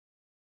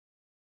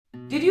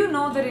Did you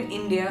know that in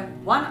India,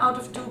 1 out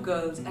of 2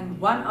 girls and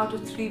 1 out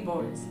of 3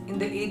 boys in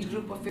the age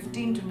group of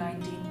 15 to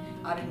 19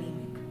 are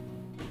anemic?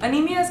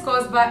 Anemia is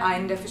caused by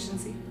iron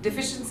deficiency,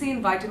 deficiency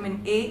in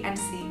vitamin A and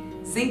C,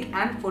 zinc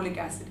and folic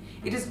acid.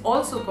 It is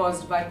also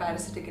caused by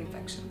parasitic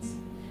infections.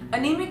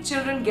 Anemic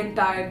children get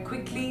tired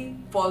quickly,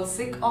 fall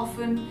sick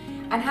often,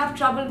 and have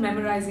trouble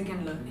memorizing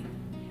and learning.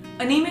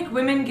 Anemic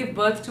women give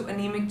birth to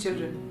anemic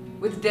children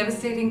with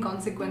devastating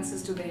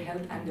consequences to their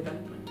health and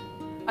development.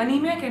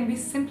 Anemia can be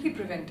simply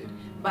prevented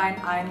by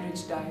an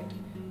iron-rich diet,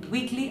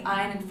 weekly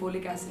iron and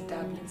folic acid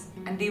tablets,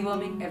 and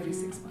deworming every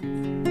 6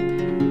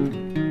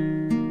 months.